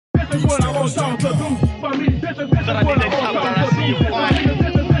is what I want y'all to do for me. This is what I want y'all to do for me. This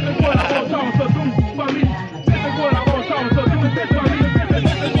is what I want y'all to do for me. This is what I want y'all to do for me. This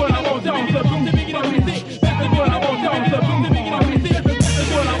is what I want y'all to do for me. This is what I want y'all to do for me. This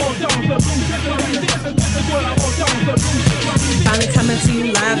is what I want y'all to do for me. This is what I want y'all to do for me. Finally coming to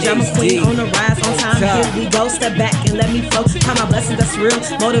you live, drama queen on the rise, on time. Here we go, step back and let me flow. Count my blessings, that's real.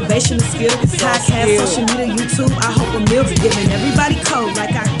 Motivation and skill. Podcast, social media, YouTube. I hope a meal's giving everybody cold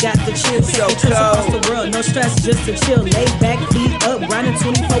like I got the chill. Taking trips across the world, no stress, just to chill. Lay back, feet up, grinding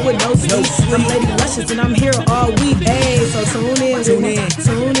 24 with no sleep. I'm Lady Luscious and I'm here all week. Hey, so tune in, tune in,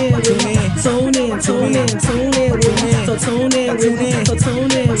 tune in, tune in, tune in, tune in, tune in, tune in. So tune in, tune in, so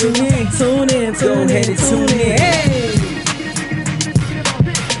tune in, tune in, tune in, tune in, tune in. Hey.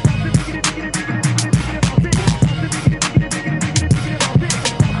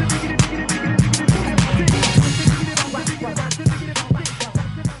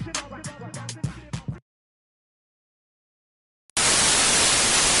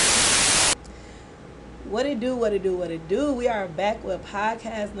 What it do, what it do, what it do. We are back with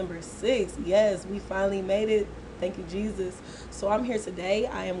podcast number 6. Yes, we finally made it. Thank you, Jesus. So I'm here today.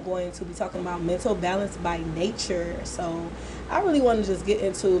 I am going to be talking about mental balance by nature. So I really want to just get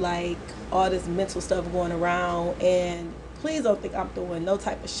into like all this mental stuff going around, and please don't think I'm throwing no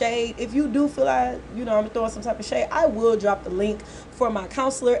type of shade. If you do feel like, I'm throwing some type of shade, I will drop the link for my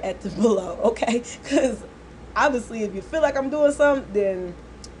counselor at the below, okay? Because obviously if you feel like I'm doing something, then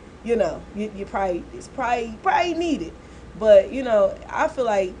you probably need it. But I feel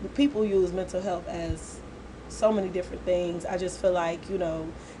like people use mental health as so many different things. I just feel like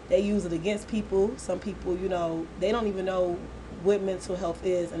they use it against people. Some people they don't even know what mental health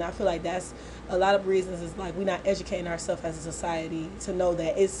is, and I feel like that's a lot of reasons is like we're not educating ourselves as a society to know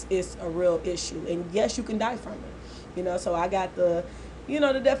that it's a real issue, and yes, you can die from it. So I got the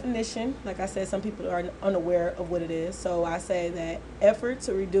the definition. Like I said, some people are unaware of what it is. So I say that effort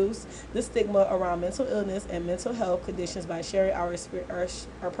to reduce the stigma around mental illness and mental health conditions by sharing our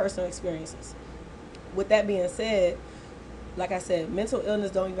personal experiences. With that being said, like I said, mental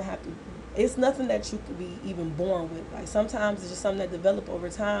illness don't even have to, it's nothing that you could be even born with. Like sometimes it's just something that develop over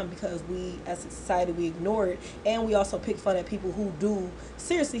time because we as a society we ignore it, and we also pick fun at people who do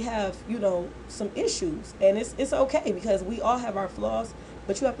seriously have some issues. And it's okay because we all have our flaws,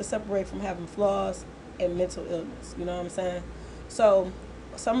 but you have to separate from having flaws and mental illness. You know what I'm saying? So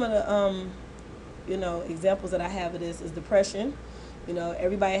some of the examples that I have of this is depression.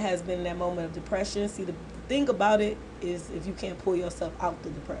 Everybody has been in that moment of depression. See, the thing about it is if you can't pull yourself out the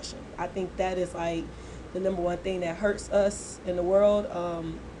depression. I think that is like the number one thing that hurts us in the world.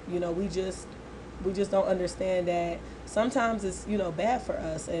 We just don't understand that sometimes it's bad for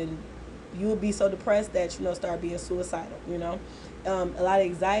us, and you will be so depressed that start being suicidal. A lot of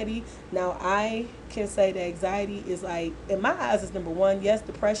anxiety. Now I can say that anxiety is like, in my eyes, is number one. Yes,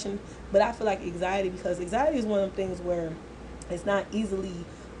 depression, but I feel like anxiety, because anxiety is one of them things where it's not easily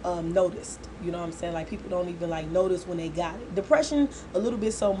noticed. You know what I'm saying? Like people don't even like notice when they got it. Depression a little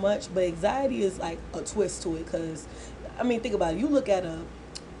bit so much, but anxiety is like a twist to it. Because I mean, think about it. You look at a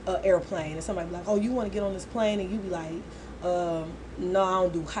airplane and somebody be like, oh, you want to get on this plane, and you be like, no, I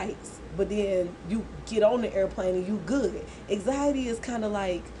don't do heights. But then you get on the airplane and you good. Anxiety is kind of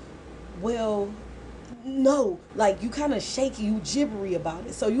like, well, no, like you kind of shaky, you gibbery about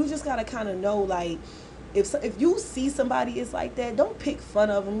it. So you just gotta kind of know, like, if you see somebody is like that, don't pick fun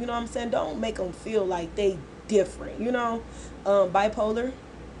of them. You know what I'm saying? Don't make them feel like they different. Bipolar.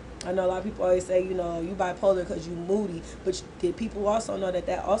 I know a lot of people always say, you bipolar because you moody, but did people also know that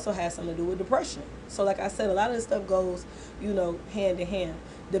also has something to do with depression? So like I said, a lot of this stuff goes, hand in hand.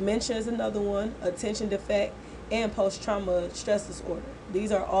 Dementia is another one, attention defect, and post-trauma stress disorder.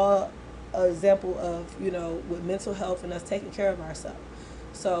 These are all an example of, with mental health and us taking care of ourselves.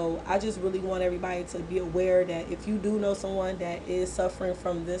 So I just really want everybody to be aware that if you do know someone that is suffering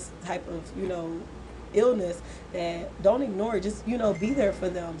from this type of, illness, that don't ignore it. Just, be there for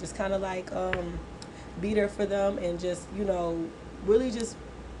them. Just kind of like be there for them, and just, really just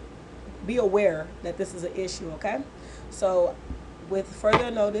be aware that this is an issue, okay? So with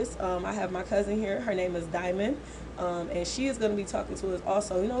further notice, I have my cousin here. Her name is Diamond. And she is going to be talking to us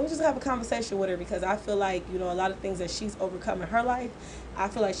also. We just have a conversation with her, because I feel like, a lot of things that she's overcome in her life, I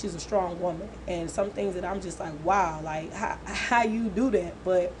feel like she's a strong woman. And some things that I'm just like, wow, like how you do that.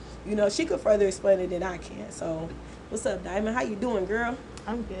 But, she could further explain it than I can. So what's up, Diamond? How you doing, girl?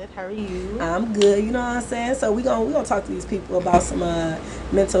 I'm good. How are you? I'm good. You know what I'm saying? So we're gonna talk to these people about some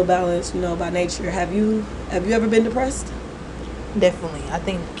mental balance, by nature. Have you ever been depressed? Definitely. I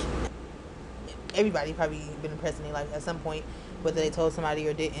think everybody probably been depressed in their life at some point. whether they told somebody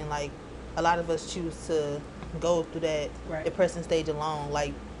or didn't. Like, a lot of us choose to go through that depressing stage alone.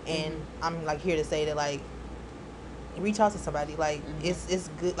 Like, and I'm like here to say that, like, reach out to somebody. Like, it's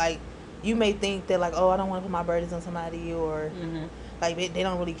good. Like, you may think that, like, oh, I don't want to put my burdens on somebody, or like they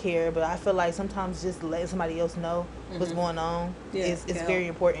don't really care. But I feel like sometimes just letting somebody else know what's going on is very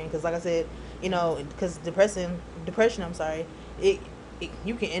important. Because, like I said, you know, because depression, I'm sorry, it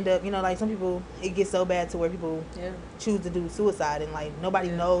you can end up, you know, like some people, it gets so bad to where people choose to do suicide, and like nobody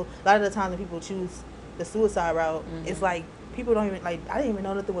know. A lot of the times when people choose the suicide route, it's like people don't even, like, I didn't even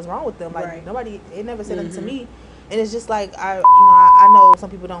know nothing was wrong with them. Like nobody, it never said nothing to me, and it's just like I know some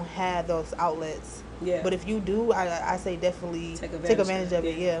people don't have those outlets. Yeah. But if you do, I say definitely take advantage of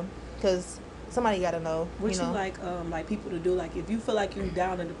it. Yeah. Because somebody got to know. What you like people to do? Like, if you feel like you're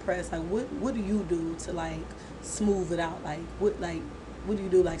down and depressed, like what do you do to like smooth it out? Like what do you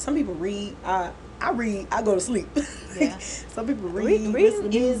do? Like, some people read. I read. I go to sleep. Yeah. Some people reading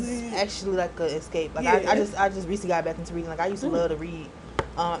is actually like an escape. Like I just recently got back into reading. Like, I used to love to read.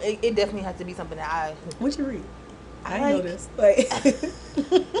 It definitely has to be something that I. What you read? I know this. Like,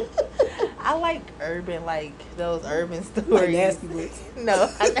 I like urban, like those urban stories. Like nasty books.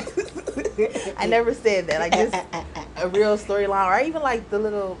 No, I never said that. Like, just a real storyline, or even like the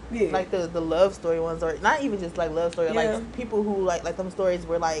little, like the love story ones, or not even just like love story. Like people who like them stories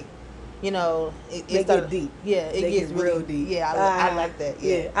where, like, you know, it get deep. Yeah, it gets real deep. Yeah, I like that.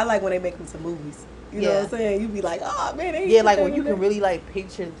 Yeah, I like when they make them some movies. You know what I'm saying? You be like, oh man, like when you can really like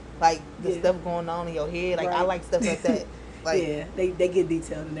picture like the stuff going on in your head. Like, I like stuff like that. Like, they get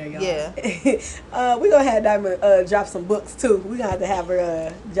detailed in there, y'all. Yeah. We gonna have Diamond drop some books too. We gonna have to have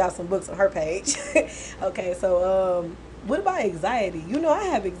her drop some books on her page. Okay, so what about anxiety? You know, I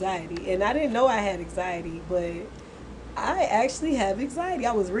have anxiety, and I didn't know I had anxiety, but I actually have anxiety.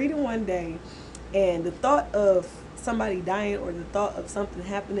 I was reading one day, and the thought of somebody dying or the thought of something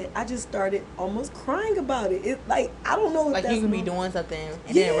happening, I just started almost crying about it. It, like, I don't know if like, you can be doing something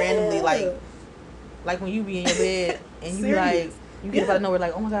and then randomly, like when you be in your bed and you be like, you get out of nowhere,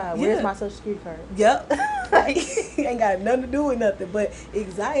 like, oh my God, where's my social security card? Yep. Like, ain't got nothing to do with nothing. But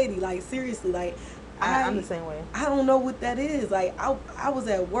anxiety, like, seriously, like, I'm the same way. I don't know what that is. Like, I was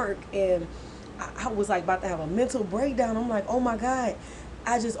at work and I was like about to have a mental breakdown. I'm like, oh my God.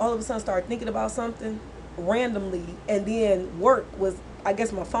 I just all of a sudden started thinking about something randomly, and then work was, I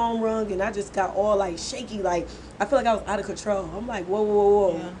guess my phone rung, and I just got all like shaky. Like, I feel like I was out of control. I'm like,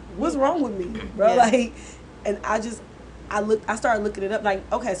 whoa. Yeah. What's wrong with me, bro? Yeah. Like, and I started looking it up. Like,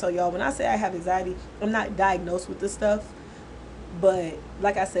 okay, so y'all, when I say I have anxiety, I'm not diagnosed with this stuff, but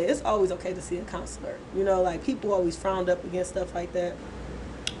like I said, it's always okay to see a counselor. You know, like, people always frowned up against stuff like that.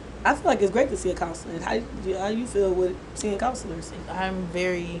 I feel like it's great to see a counselor. How you feel with seeing counselors? I'm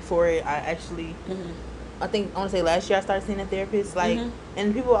very for it. I actually, I think, I want to say last year I started seeing a therapist. Like,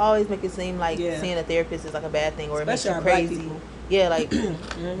 and people always make it seem like seeing a therapist is like a bad thing, or especially it makes you crazy. Yeah, like,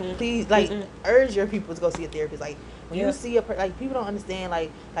 please, like, urge your people to go see a therapist. Like, when you see like, people don't understand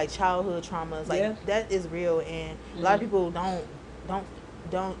like childhood traumas. Like, that is real, and a lot of people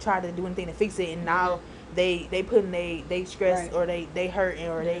don't try to do anything to fix it, and now they put in they stress or they hurt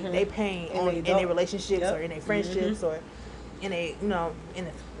or they pain in their relationships or in their friendships or in a, you know,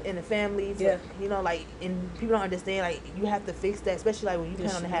 in the families. You know, like, and people don't understand, like, you have to fix that, especially like when you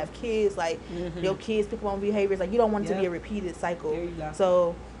plan on to have kids. Like, your kids pick up on behaviors, like, you don't want it to be a repeated cycle.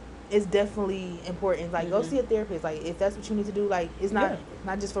 So it's definitely important. Like, go see a therapist. Like, if that's what you need to do, like, it's not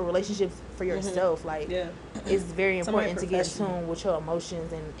just for relationships, for yourself. Like, it's very important to get in tune with your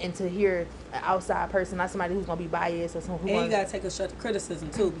emotions and to hear an outside person, not somebody who's gonna be biased or someone who. And you gotta take constructive criticism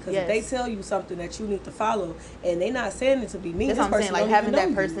too, because if they tell you something that you need to follow, and they not saying it to be mean, that's what I'm saying. Like, having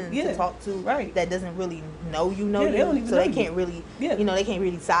that person to talk to that doesn't really know you, they don't even so know they can't really, you know, they can't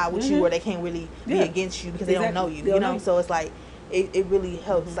really side with you, or they can't really be against you because they don't know you. You know, so it's like. It really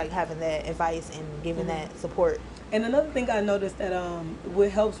helps, like, having that advice and giving that support. And another thing I noticed that what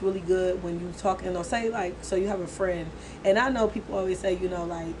helps really good when you talk, you know, say, like, so you have a friend, and I know people always say, you know,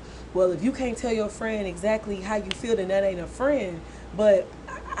 like, well, if you can't tell your friend exactly how you feel, then that ain't a friend. But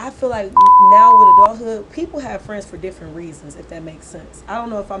I feel like now with adulthood, people have friends for different reasons, if that makes sense. I don't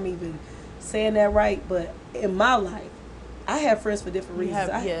know if I'm even saying that right, but in my life, I have friends for different reasons.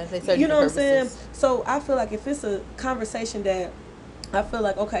 They serve you know what I'm purposes. saying? So I feel like if it's a conversation that I feel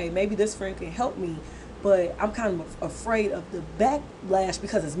like, okay, maybe this friend can help me, but I'm kind of afraid of the backlash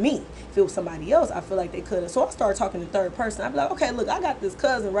because it's me. If it was somebody else, I feel like they could have. So I started talking to third person. I'd be like, okay, look, I got this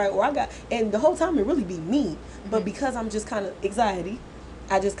cousin, right? Or and the whole time it really be me. But because I'm just kind of anxiety,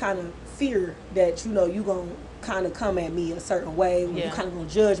 I just kind of fear that, you know, you going to kind of come at me a certain way. You kind of gonna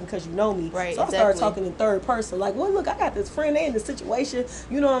judge me because you know me. Right, so I started talking in third person. Like, well, look, I got this friend. They in this situation.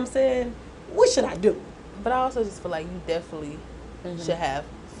 You know what I'm saying? What should I do? But I also just feel like you definitely should have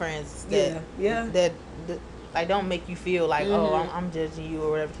friends that like don't make you feel like I'm judging you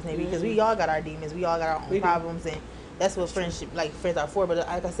or whatever, maybe because we all got our demons, we all got our own problems, and that's what friends are for. But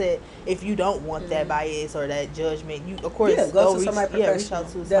like I said, if you don't want that bias or that judgment, you of course go to somebody professional. Reach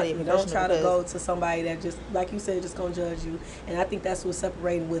out to somebody professional. Don't try to go to somebody that just, like you said, just gonna judge you. And I think that's what's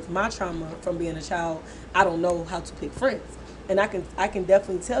separating with my trauma from being a child. I don't know how to pick friends, and I can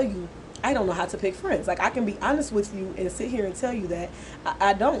definitely tell you, I don't know how to pick friends. Like, I can be honest with you and sit here and tell you that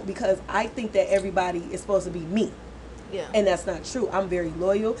I don't, because I think that everybody is supposed to be me. Yeah. And that's not true. I'm very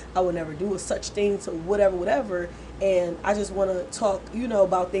loyal. I would never do a such thing to whatever. And I just want to talk,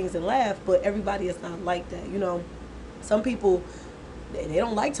 about things and laugh. But everybody is not like that. Some people, they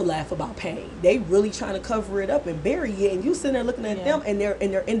don't like to laugh about pain. They really trying to cover it up and bury it. And you sitting there looking at them, and they're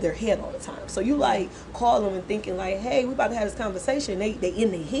in their head all the time. So you call them and thinking like, hey, we about to have this conversation. They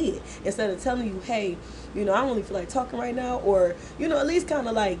in their head instead of telling you, hey, I don't really feel like talking right now, or at least kind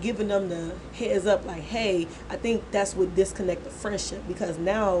of like giving them the heads up, like, hey, I think that's what disconnect the friendship, because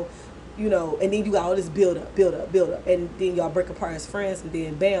now, and then you got all this build up, and then y'all break apart as friends, and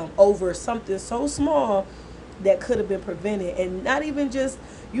then bam, over something so small that could have been prevented, and not even just,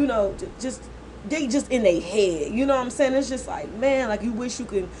 they just in their head, you know what I'm saying? It's just like, man, like, you wish you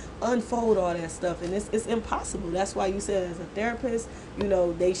could unfold all that stuff, and it's impossible. That's why you said, as a therapist,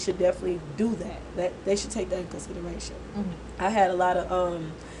 they should definitely do that they should take that in consideration. I had a lot of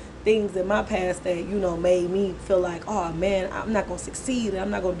things in my past that made me feel like, oh man, I'm not gonna succeed and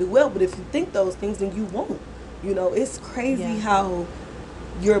I'm not gonna do well. But if you think those things, then you won't. It's crazy how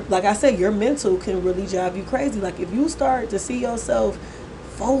like I said, your mental can really drive you crazy. Like, if you start to see yourself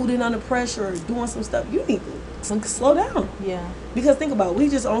folding under pressure or doing some stuff, you need to slow down. Yeah. Because think about it, we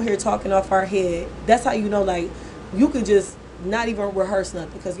just on here talking off our head. That's how like, you could just not even rehearse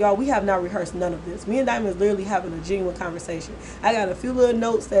nothing, because y'all, we have not rehearsed none of this. Me and Diamond is literally having a genuine conversation. I got a few little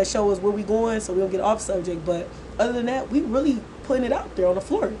notes that show us where we going, so we don't get off subject, but other than that, we really putting it out there on the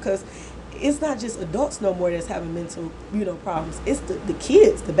floor, because it's not just adults no more that's having mental problems. It's the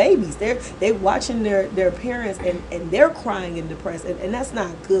kids, the babies. They're watching their parents, and they're crying and depressed, and that's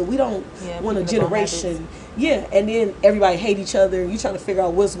not good. We don't want a generation. And then everybody hate each other, and you trying to figure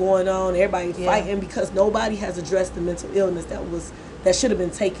out what's going on. Everybody fighting because nobody has addressed the mental illness that should have been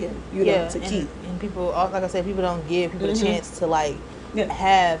taken to keep. And people, like I said, people don't give people a chance to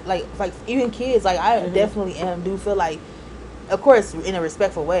have like even kids. Like, I definitely do feel like, of course, in a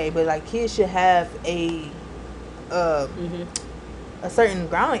respectful way, but like, kids should have a certain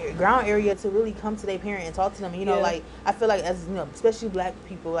ground area to really come to their parent and talk to them. Like, I feel like, as especially black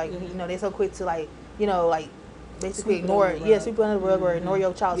people, like they're so quick to like basically ignore sweep under the rug or ignore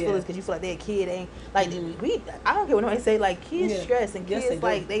your child's feelings because you feel like they're a kid. Ain't like I don't care what nobody say. Like, kids stress, and kids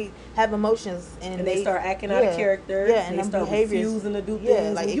they have emotions, and they start acting out of character. And they start refusing to do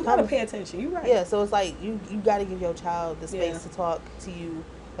things. Like, you gotta pay attention. You're right. Yeah, so it's like you gotta give your child the space to talk to you.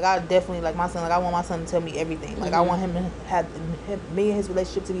 Like, I definitely, like, my son, like, I want my son to tell me everything. Like, I want him to have me and his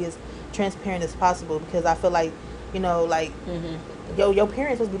relationship to be as transparent as possible, because I feel like, your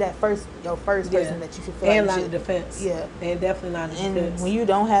parents supposed to be that your first person that you should feel and like line of defense. And definitely line of defense. And when you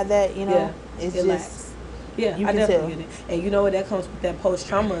don't have that, it's just you I can definitely tell. get it. And you know what, that comes with that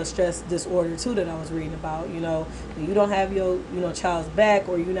post-trauma stress disorder too that I was reading about. When you don't have your child's back,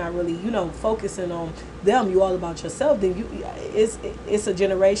 or you're not really focusing on them, you all about yourself, then it's a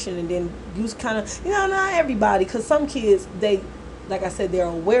generation. And then you kind of not everybody, because some kids, they, like I said, they're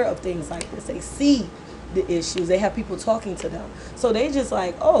aware of things like this. They see the issues. They have people talking to them, so they just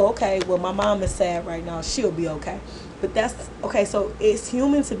like, oh, okay, well, my mom is sad right now, she'll be okay. But that's okay. So it's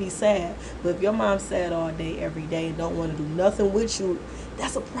human to be sad, but if your mom's sad all day every day and don't want to do nothing with you,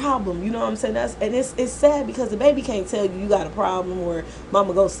 that's a problem. You know what I'm saying? It's sad, because the baby can't tell you got a problem, or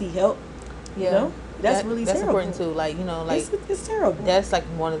mama go see help. That's really that's terrible. Important too. Like, it's terrible. That's like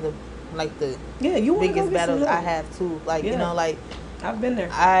one of the biggest battles I have too. Like, like, I've been there.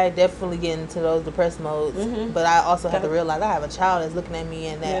 I definitely get into those depressed modes, but I also have to realize I have a child that's looking at me,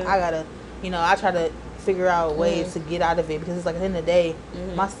 and that I gotta, I try to figure out ways to get out of it, because it's like, at the end of the day,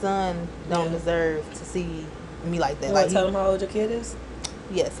 my son don't deserve to see me like that. You like, tell him how old your kid is?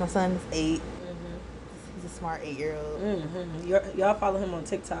 Yes, my son is 8. He's a smart 8-year-old. Y'all follow him on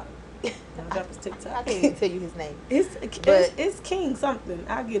TikTok. I'll drop his TikTok. I can't even tell you his name. It's King something.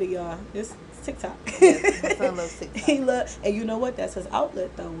 I'll get it, y'all. It's TikTok. Yes, my son loves TikTok. And you know what? That's his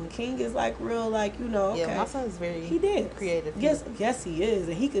outlet though. When King is like real, like, you know, okay. Yeah, my son is very creative. Yes, he is,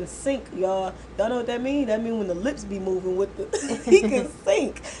 and he can sync, y'all. Y'all know what that means? That means when the lips be moving with the, he can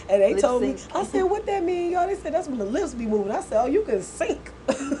sync. And they told me, I said, what that mean, y'all? They said that's when the lips be moving. I said, oh, you can sync.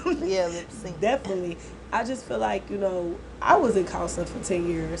 Yeah, lip sync. Definitely. I just feel like, you know, I was in counseling for 10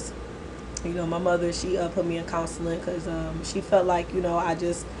 years. You know, my mother, she put me in counseling because she felt like, you know,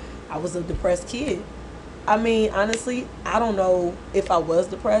 I was a depressed kid. I mean, honestly, I don't know if I was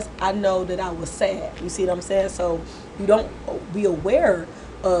depressed. I know that I was sad. You see what I'm saying? So you don't be aware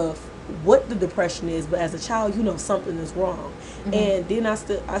of what the depression is, but as a child, you know something is wrong. Mm-hmm. And then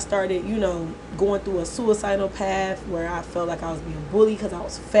I started, you know, going through a suicidal path where I felt like I was being bullied because I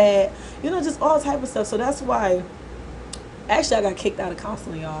was fat. You know, just all type of stuff. So that's why, actually, I got kicked out of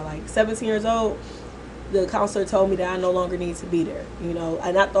counseling, y'all. Like 17 years old, the counselor told me that I no longer need to be there, you know.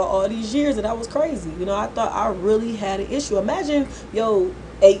 And I thought all these years that I was crazy. You know, I thought I really had an issue. Imagine,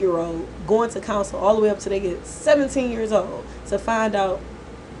 8-year-old going to counsel all the way up to they get 17 years old to find out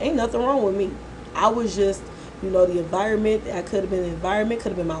ain't nothing wrong with me. I was just, you know, the environment. That could have been the environment,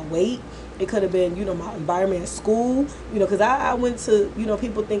 could have been my weight. It could have been, you know, my environment at school, you know, because I went to, you know,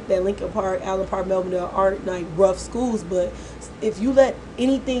 people think that Lincoln Park, Allen Park, Melvindale aren't like rough schools, but if you let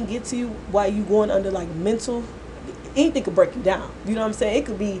anything get to you while you going under like mental, anything could break you down. You know what I'm saying? It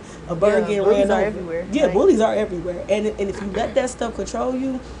could be a bird getting ran over. Everywhere. Yeah, right? Bullies are everywhere, and if you let that stuff control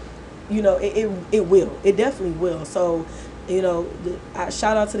you, you know, it will. It definitely will. So, you know, I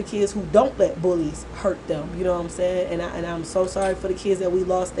shout out to the kids who don't let bullies hurt them. You know what I'm saying? And I'm so sorry for the kids that we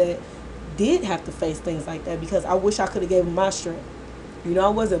lost that did have to face things like that, because I wish I could have gave them my strength. You know, I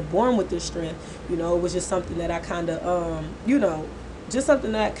wasn't born with this strength. You know, it was just something that I kind of, you know, just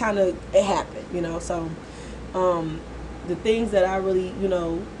something that kind of, it happened, you know. So the things that I really, you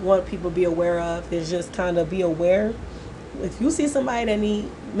know, want people to be aware of is just kind of be aware. If you see somebody that need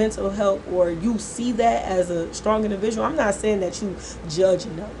mental help, or you see that as a strong individual, I'm not saying that you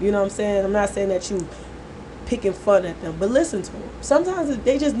judging them. You know what I'm saying? I'm not saying that you picking fun at them, but listen to them. Sometimes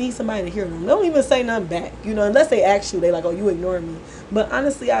they just need somebody to hear them. Don't even say nothing back, you know, unless they ask you. They like, oh, you ignoring me. But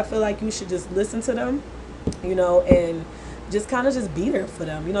honestly, I feel like you should just listen to them, you know, and just kind of just be there for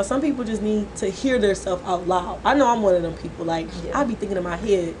them. You know, some people just need to hear their stuff out loud. I know I'm one of them people. Like, I be thinking in my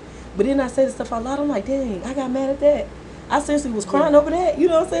head, but then I say the stuff out loud. I'm like, dang, I got mad at that. I seriously was crying over that. You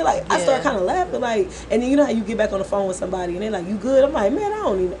know what I'm saying? Like, I started kind of laughing. Like, and then you know how you get back on the phone with somebody and they're like, you good? I'm like,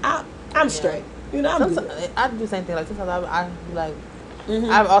 man, I'm straight. You know, I do the same thing. Like, sometimes I be like,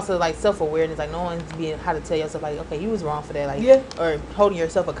 I'm also like self-awareness. Like, no one's being how to tell yourself like, okay, you was wrong for that. Like, or holding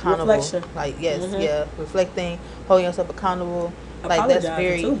yourself accountable. Reflection. Like, yes, reflecting, holding yourself accountable. Like, that's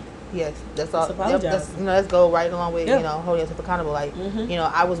very too. Yes, that's all. That's, you know, let's go right along with you know, holding yourself accountable. Like, you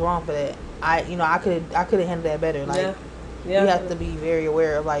know, I was wrong for that. I could have handled that better. Like, you have to be very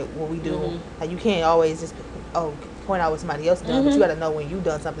aware of like what we do. Like, you can't always just point out what somebody else done, but you got to know when you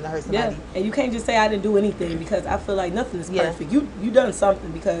done something to hurt somebody. Yeah, and you can't just say I didn't do anything, because I feel like nothing is perfect. You done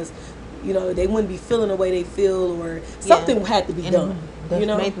something, because you know they wouldn't be feeling the way they feel, or something had to be done. You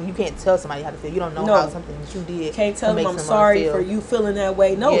know, you can't tell somebody how to feel. You don't know how something that you did. Can't tell them I'm sorry for you feeling that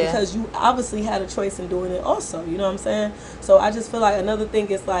way. No, because you obviously had a choice in doing it also. You know what I'm saying? So I just feel like another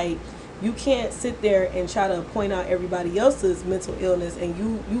thing is like, you can't sit there and try to point out everybody else's mental illness and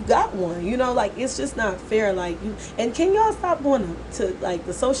you got one. You know, like, it's just not fair. Like, you, and can y'all stop going to like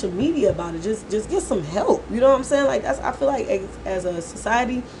the social media about it? Just get some help. You know what I'm saying? Like, that's, I feel like as a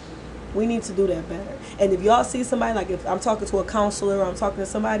society, we need to do that better. And if y'all see somebody, like if I'm talking to a counselor or I'm talking to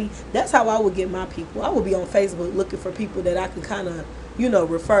somebody, that's how I would get my people. I would be on Facebook looking for people that I could kind of, you know,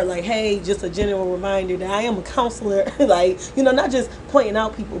 refer, like, hey, just a general reminder that I am a counselor. Like, you know, not just pointing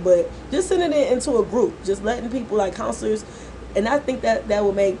out people, but just sending it into a group, just letting people, like, counselors. And I think that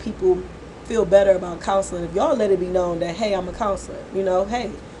will make people feel better about counseling. If y'all let it be known that, hey, I'm a counselor, you know, hey,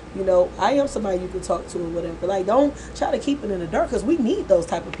 you know, I am somebody you can talk to or whatever. Like, don't try to keep it in the dark, because we need those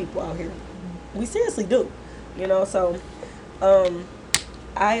type of people out here. We seriously do, you know. So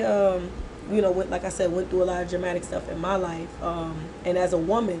you know, like I said, went through a lot of dramatic stuff in my life. And as a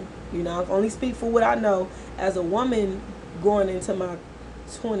woman, you know, I only speak for what I know. As a woman going into my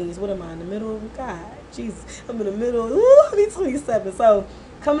 20s, what am I, in the middle of? God, Jesus, I'm in the middle. I'll be 27. So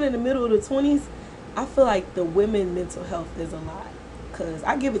coming in the middle of the 20s, I feel like the women mental health is a lot. Because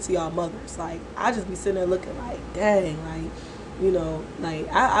I give it to y'all mothers. Like, I just be sitting there looking like, dang, like, you know, like,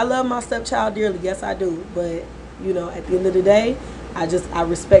 I love my stepchild dearly. Yes, I do. But, you know, at the end of the day, I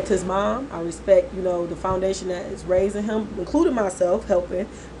respect his mom. I respect, you know, the foundation that is raising him, including myself, helping.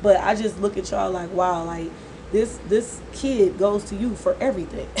 But I just look at y'all like, wow, like, this kid goes to you for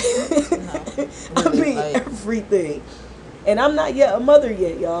everything. No, I really, mean, like, everything. And I'm not yet a mother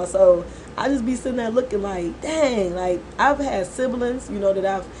yet, y'all. So I just be sitting there looking like, dang, like I've had siblings, you know, that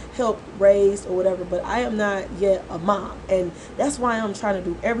I've helped raise or whatever, but I am not yet a mom. And that's why I'm trying to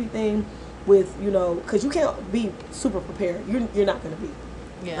do everything with, you know, because you can't be super prepared. You're not going to be.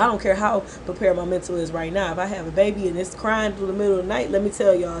 yeah. I don't care how prepared my mental is right now. If I have a baby and it's crying through the middle of the night, let me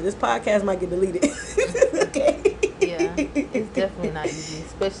tell y'all, this podcast might get deleted. Okay? Yeah, it's definitely not easy,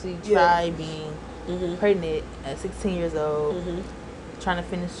 especially being pregnant at 16 years old, trying to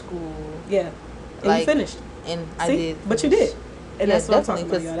finish school. Yeah, and like, you finished. And See? I did. But you did. And yeah, that's what I'm definitely,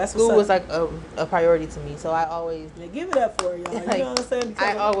 talking about, y'all. That's school what's was up. like a priority to me, so I always Give it up for y'all. You like, know what I'm saying?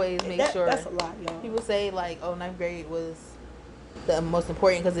 Because I always make sure. That's a lot, y'all. People say like, oh, ninth grade was the most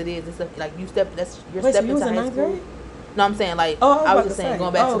important because it is. It's like you're stepping Wait, so you was into in high ninth school. grade? No, I'm saying like I was just saying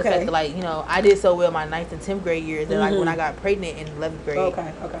going back to the okay. fact that like, you know, I did so well my 9th and 10th grade years that like when I got pregnant in 11th grade.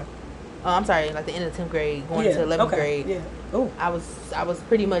 Okay. I'm sorry, like the end of 10th grade going into 11th grade. Yeah. Oh. I was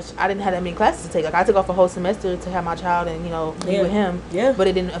pretty much, I didn't have that many classes to take. Like I took off a whole semester to have my child and, you know, be with him. Yeah. But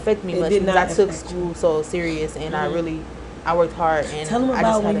it didn't affect me much because I took school so serious and I worked hard. And tell them I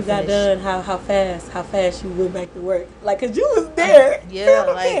about just when had you to got finish. done, how fast you went back to work. Like, cause you was there. Yeah,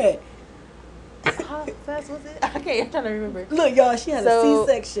 like how fast was it? I'm trying to remember. Look, y'all, she had a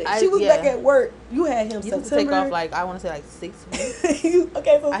C-section. She was back at work. You had him you September. To take off like I want to say like 6 weeks.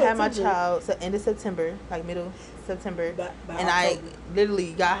 So I had my child end of September, like middle September, by and October. I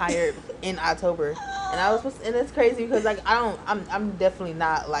literally got hired in October. And I was and it's crazy because like I'm definitely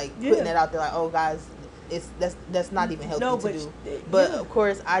not like putting that out there like, oh guys, that's not even healthy to do. But of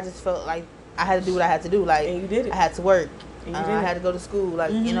course I just felt like I had to do what I had to do. Like, and you did it. I had to work. And I had to go to school.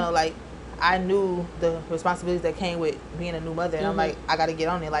 Like, you know, like I knew the responsibilities that came with being a new mother, and I'm like, I got to get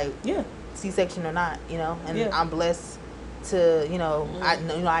on it. Like, C-section or not, you know. And I'm blessed to, you know, I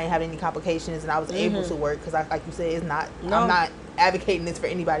ain't have any complications, and I was able to work because, like you said, it's not. I'm not advocating this for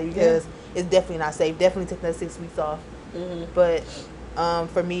anybody because it's definitely not safe. Definitely took that 6 weeks off, but.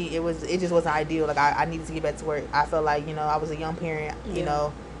 For me, it just wasn't ideal. Like I needed to get back to work. I felt like, you know, I was a young parent. You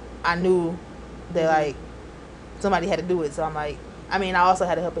know, I knew that like somebody had to do it. So I'm like, I mean, I also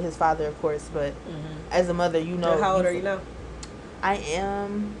had to help his father, of course. But as a mother, you know, how old are you now? I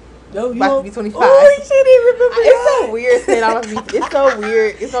am about to be 25. Oh, she didn't remember that. It's so weird saying I was. It's so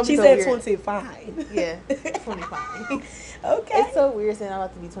weird. It's gonna be so weird. She said 25. Yeah, 25. Okay. It's so weird saying I'm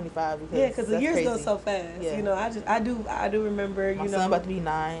about to be 25 because the years crazy. Go so fast. Yeah. You know, I do remember. My you know, son about to be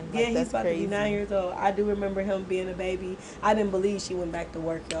 9. Like, he's about to be 9 years old. I do remember him being a baby. I didn't believe she went back to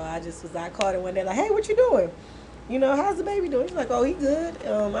work, y'all. I called her one day like, hey, what you doing? You know, how's the baby doing? She's like, oh, he good.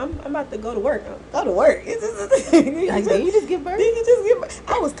 I'm about to go to work. Go to work. You just give birth? Did you just give birth?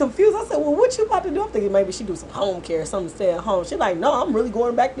 I was confused. I said, well, what you about to do? I'm thinking maybe she do some home care or something to stay at home. She's like, no, I'm really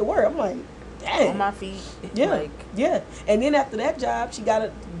going back to work. I'm like, dang. On my feet. Yeah. And then after that job, she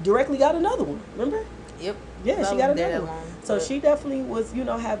directly got another one. Remember? Yep. Yeah, she got another one. Long, so she definitely was, you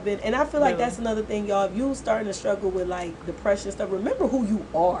know, have been, and I feel like that's another thing, y'all. If you starting to struggle with like depression stuff, remember who you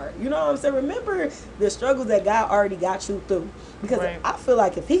are. You know what I'm saying? Remember the struggles that God already got you through. Because I feel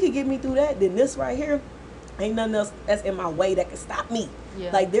like if He could get me through that, then this right here, ain't nothing else that's in my way that can stop me.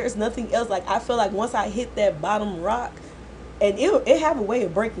 Yeah. Like there's nothing else. Like I feel like once I hit that bottom rock. And it have a way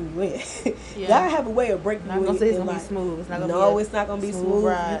of breaking you in. God have a way of breaking you in. It's gonna be smooth. It's not gonna no, it's not gonna be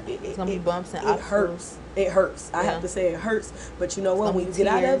smooth. It's gonna be bumps and obstacles. It hurts. I have to say it hurts. But you know what? When you get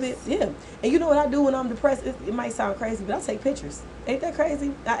out of it, And you know what I do when I'm depressed? It might sound crazy, but I take pictures. Ain't that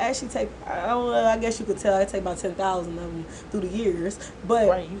crazy? I actually take. I don't know. I guess you could tell. I take about 10,000 of them through the years.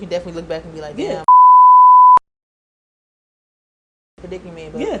 But you can definitely look back and be like, damn.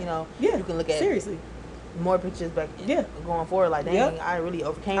 Predicament, but you know, you can look at seriously. More pictures back going forward like dang I really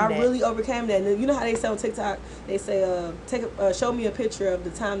overcame that. And you know how they say on TikTok, they say show me a picture of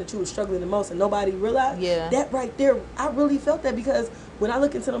the time that you were struggling the most and nobody realized. That right there, I really felt that because when I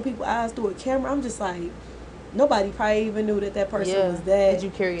look into them people's eyes through a camera, I'm just like, nobody probably even knew that person was that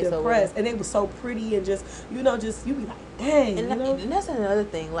depressed, and they was so pretty and just you be like, dang, and that's another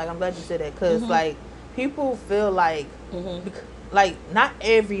thing. Like I'm glad you said that because like people feel like like not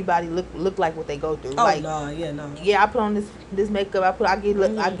everybody look like what they go through. Oh like, no. Yeah, I put on this makeup. I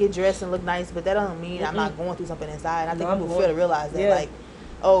get dressed and look nice, but that doesn't mean I'm not going through something inside. I think people fail to realize that. Like,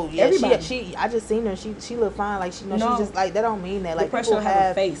 oh yeah, she I just seen her. She look fine. Like she she's just like that. Don't mean that. Like depression people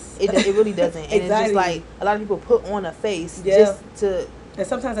have a face. It really doesn't. And it's just like a lot of people put on a face just to. And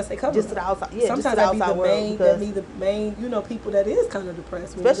sometimes I say cover. Just to the outside, sometimes just to the outside world. That be the main, people that is kind of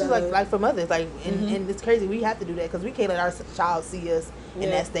depressed. Especially like for mothers, like and it's crazy. We have to do that because we can't let our child see us in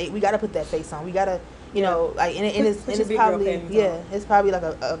that state. We got to put that face on. We got to, You know, like and it's probably it's probably like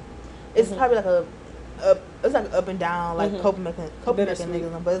it's probably like it's like up and down like coping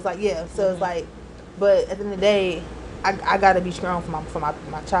mechanism, but it's like so it's like, but at the end of the day, I gotta be strong for my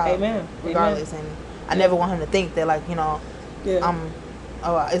child. Amen. Regardless, and I never want him to think that like it's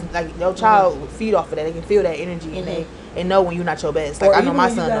like your child would feed off of that. They can feel that energy and they know when you're not your best. Like I know my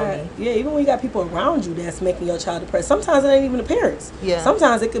son know me. Yeah, even when you got people around you that's making your child depressed. Sometimes it ain't even the parents. Yeah.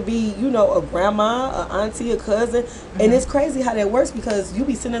 Sometimes it could be, a grandma, a auntie, a cousin. And it's crazy how that works because you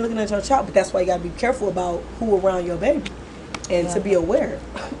be sitting there looking at your child, but that's why you gotta be careful about who around your baby. And to be aware.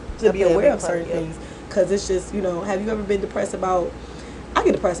 Of certain things. Because it's just, have you ever been depressed about, I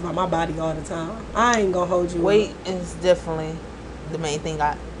get depressed about my body all the time. I ain't gonna hold you. Weight is definitely the main thing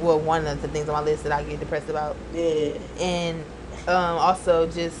one of the things on my list that I get depressed about. Yeah. And also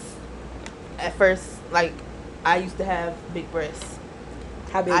just at first, like I used to have big breasts.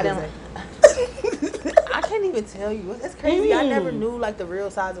 How big is it? I can't even tell you. It's crazy. I never knew like the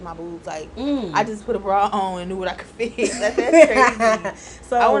real size of my boobs. Like I just put a bra on and knew what I could fit. Like, that's crazy.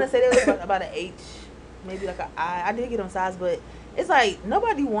 So I want to say they was about an H, maybe like an I. I did get on size, but it's like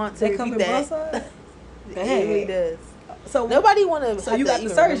nobody wants to repeat that. It really does. So nobody want to. So you got the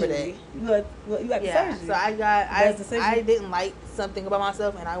surgery. You got the surgery. So I didn't like something about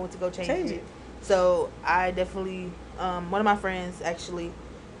myself, and I went to go change it. So I definitely one of my friends actually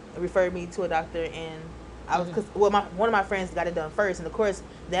referred me to a doctor, and I was one of my friends got it done first, and of course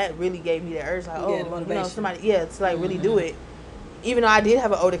that really gave me the urge, like somebody to like really do it. Even though I did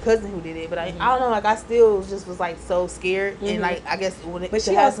have an older cousin who did it, but I don't know, like I still just was like so scared, and like I guess but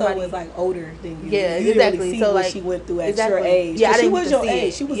she also was like older than you. Yeah, you exactly. Really see so what like she went through at your age. Yeah, she was your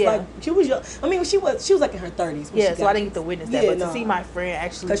age. She was like she was your. I mean, she was like in her 30s. Yeah, so I didn't get to witness that, but to see my friend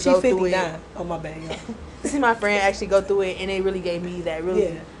actually go through it. Oh my bad. To see my friend actually go through it, and it really gave me that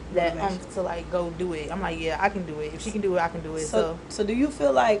to like go do it. I'm like, yeah, I can do it. If she can do it, I can do it. So do you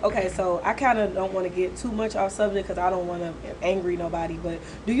feel like, okay, so I kind of don't want to get too much off subject because I don't want to angry nobody, but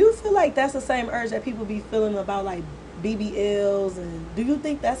do you feel like that's the same urge that people be feeling about like BBLs, and do you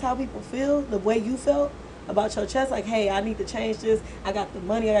think that's how people feel the way you felt about your chest? Like, hey, I need to change this. I got the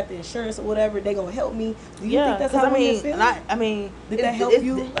money, I got the insurance or whatever. They gonna help me. Do you think that's how women feel? Did that help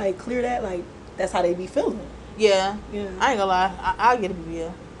you like clear that? Like that's how they be feeling. Yeah. I ain't gonna lie. I'll get a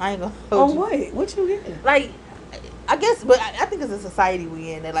BBL. I ain't gonna hold you. On what? What you getting? Like, I guess, but I think it's a society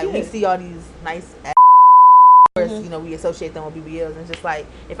we in that like we see all these nice ass. We associate them with BBLs, and just like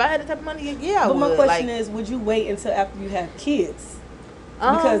if I had the type of money, I would. But my question is, would you wait until after you have kids?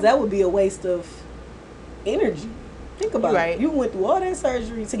 Because that would be a waste of energy. Think about it. You went through all that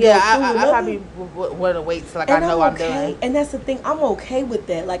surgery to get through I probably want to wait till like I know I'm done. And that's the thing. I'm okay with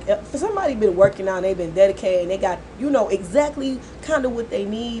that. Like for somebody been working out and they've been dedicated and they got exactly kind of what they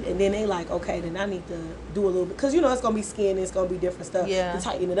need, and then they like, okay, then I need to do a little bit because it's gonna be skin, it's gonna be different stuff. To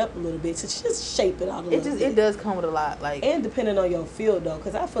tighten it up a little bit, to just shape it out a little bit. It does come with a lot, like, and depending on your field though,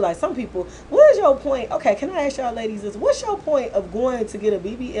 because I feel like some people. What is your point? Okay, can I ask y'all ladies this? What's your point of going to get a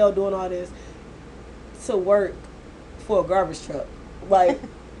BBL, doing all this to work for a garbage truck? Like,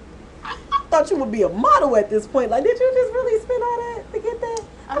 I thought you would be a model at this point. Like, did you just really spend all that to get that?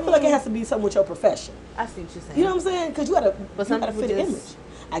 I feel like it has to be something with your profession. I see what you're saying. You know what I'm saying? Because you gotta fit an image.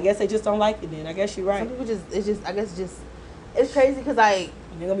 I guess they just don't like it then. I guess you're right. Some people it's crazy because like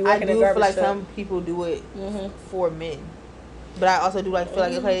I do feel like some people do it for men, but I also do like feel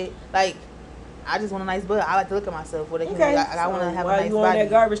like okay, like I just want a nice butt. I like to look at myself. I want to have a nice body. On that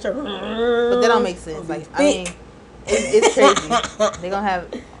garbage truck? But that don't make sense. Like I mean, it's crazy. They gonna have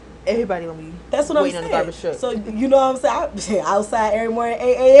everybody gonna be waiting on the garbage truck. So you know what I'm saying? Outside every morning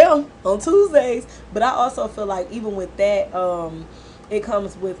 8 a.m. on Tuesdays. But I also feel like even with that, it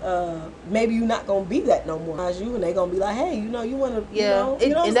comes with maybe you're not gonna be that no more. And they gonna be like, hey, you want to,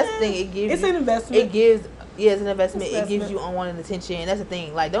 and that's the thing. It gives it's an investment. It gives it's an investment. It gives you unwanted attention. And that's the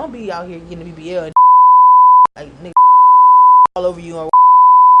thing. Like, don't be out here getting a BBL and like nigga all over you or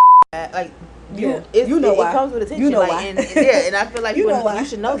like. It comes with attention. Why. And I feel like you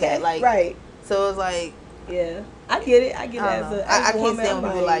should know that. Like, right. So it's like, I get it. I can't stand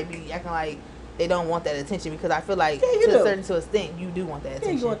when people like be acting like they don't want that attention, because I feel like to a certain extent you do want that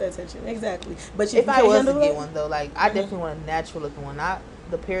attention. Yeah, you want that attention, exactly. But if I was to get one though, like I definitely want a natural looking one, not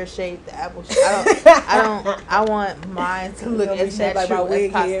the pear shape, the apple shape. I want mine to look as natural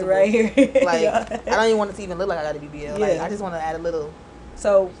as possible. Right here. Like I don't even want it to even look like I got a BBL. Like I just want to add a little.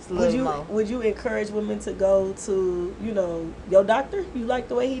 So would you encourage women to go to your doctor? You like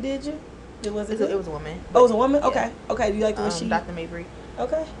the way he did you? It was a woman. Oh, it was a woman. Okay, yeah. okay. Do you like the way she? Dr. Mabry.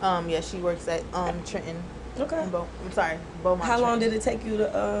 Okay. Yeah, she works at Trenton. Okay. I'm sorry, Beaumont. How long did it take you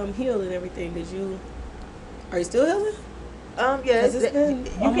to heal and everything? Did you Are you still healing? Yeah,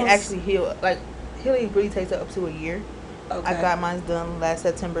 you can actually heal. Like, healing really takes up to a year. Okay. I got mine done last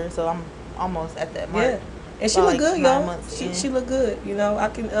September, so I'm almost at that mark. Yeah. And she look good, y'all. She look good. You know, I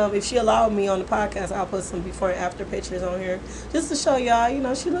can if she allowed me on the podcast, I'll put some before and after pictures on here just to show y'all. You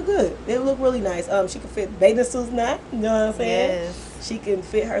know, she look good. It look really nice. She can fit bathing suits now. You know what I'm saying? Yes. She can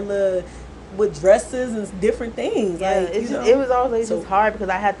fit her little with dresses and different things. Yeah, like, it was always just hard because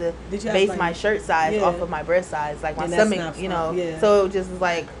I had to base my shirt size off of my breast size, like my stomach. You know, so it just was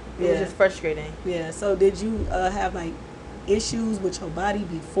like it was just frustrating. Yeah. So did you have like issues with your body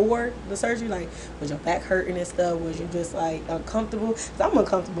before the surgery? Like, was your back hurting and stuff? Was you just like uncomfortable? Because I'm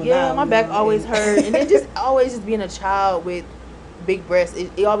uncomfortable now. Yeah, my back always hurt, and then just always just being a child with big breasts,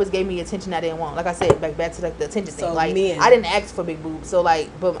 it always gave me attention I didn't want. Like I said, back to like the attention thing. Like I didn't ask for big boobs, so like,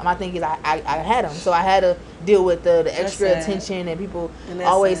 but my thing is I had them, so I had to deal with the extra attention and people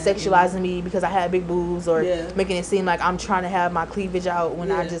always sexualizing me because I had big boobs or making it seem like I'm trying to have my cleavage out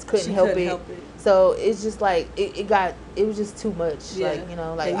when I just couldn't help it. So it's just like it was just too much. Like, you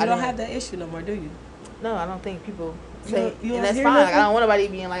know, like and you don't have that issue no more, do you? No, I don't think people say, and that's fine. Like, I don't want nobody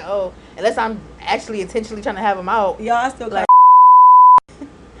being like, oh, unless I'm actually intentionally trying to have them out. Y'all, I still like.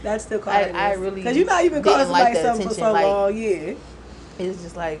 That's still calling. I really because you're not even calling somebody something for so long. Yeah. It's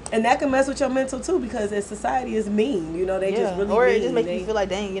just like, and that can mess with your mental too because society is mean. You know, they just really or mean. It just makes me feel like,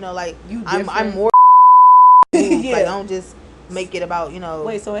 dang, you know, like I'm more. Like, don't just make it about, you know.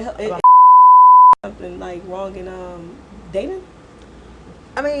 Wait, so it something like wrong in dating?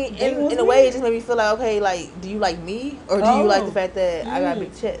 I mean, in a way, it just made me feel like, okay, like, do you like me or do you like the fact that I got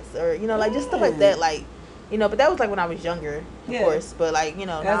big chest or, you know, like just stuff like that, like, you know. But that was like when I was younger, of course. But like, you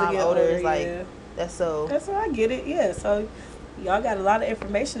know, now I'm older, it's like that's so. That's why I get it. Yeah. So y'all got a lot of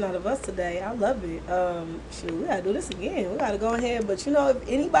information out of us today. I love it. Shoot, we gotta do this again. We gotta go ahead. But you know, if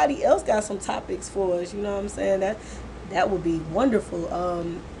anybody else got some topics for us, you know what I'm saying, that would be wonderful.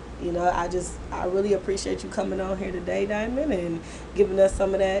 You know, I really appreciate you coming on here today, Diamond, and giving us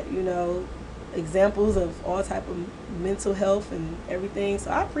some of that, you know, examples of all type of mental health and everything.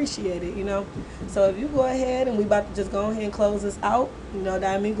 So I appreciate it, you know. So if you go ahead, and we about to just go ahead and close this out, you know,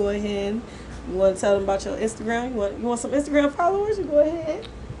 Diamond, go ahead. You want to tell them about your Instagram? You want some Instagram followers? You go ahead.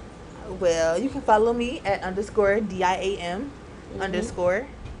 Well, you can follow me at _DIAM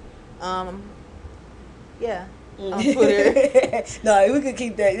 _ yeah. On Twitter. No, we could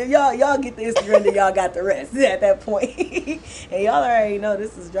keep that. Y'all get the Instagram, then y'all got the rest at that point. And y'all already know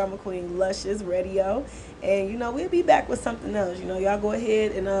this is Drama Queen Luscious Radio. And you know, we'll be back with something else. You know, y'all go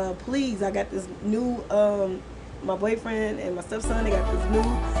ahead and please, I got this new my boyfriend and my stepson, they got this new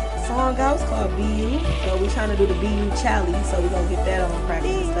song out. It's called BU. So we trying to do the BU challenge, so we gonna get that on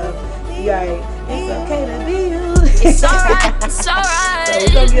practice and stuff. You alright? It's okay to be you. It's alright, it's alright. So we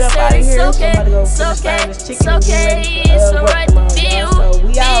gonna get up out of here. So I'm about to go finish frying this chicken and get ready for work tomorrow. So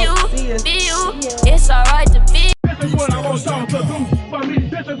we out. See ya. It's alright to be. This is what I want y'all to do for me.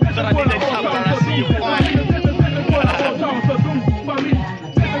 This is what I want y'all to do for me. This is what I want y'all to do for me.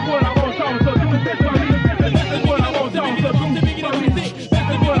 This is what I want y'all to do for me. This is what I want y'all to do for me. This is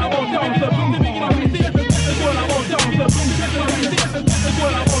what I want y'all to do for me. This is what I want y'all to do for me. This is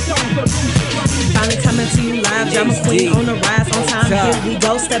what I want y'all to do for me. Finally coming to you live, Drama Queen on the rise, on time. Here we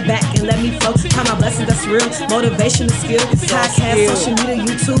go, step back and let me flow. Count my blessings, that's real. Motivation is skill. Podcast, social media,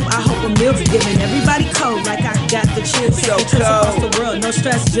 YouTube. I hope a meal's giving everybody cold like I got the chill. Take trips across the world, no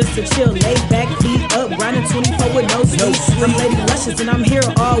stress, just to chill. Lay back, feet up, grinding 24 with no sleep. I'm Lady Luscious and I'm here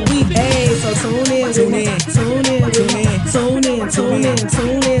all week. Hey, so tune in with me. Tune in with me. Tune in with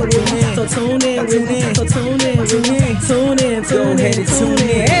me. So tune in with me. So tune in with me. Tune in. Tune in. Tune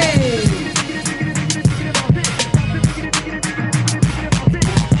in.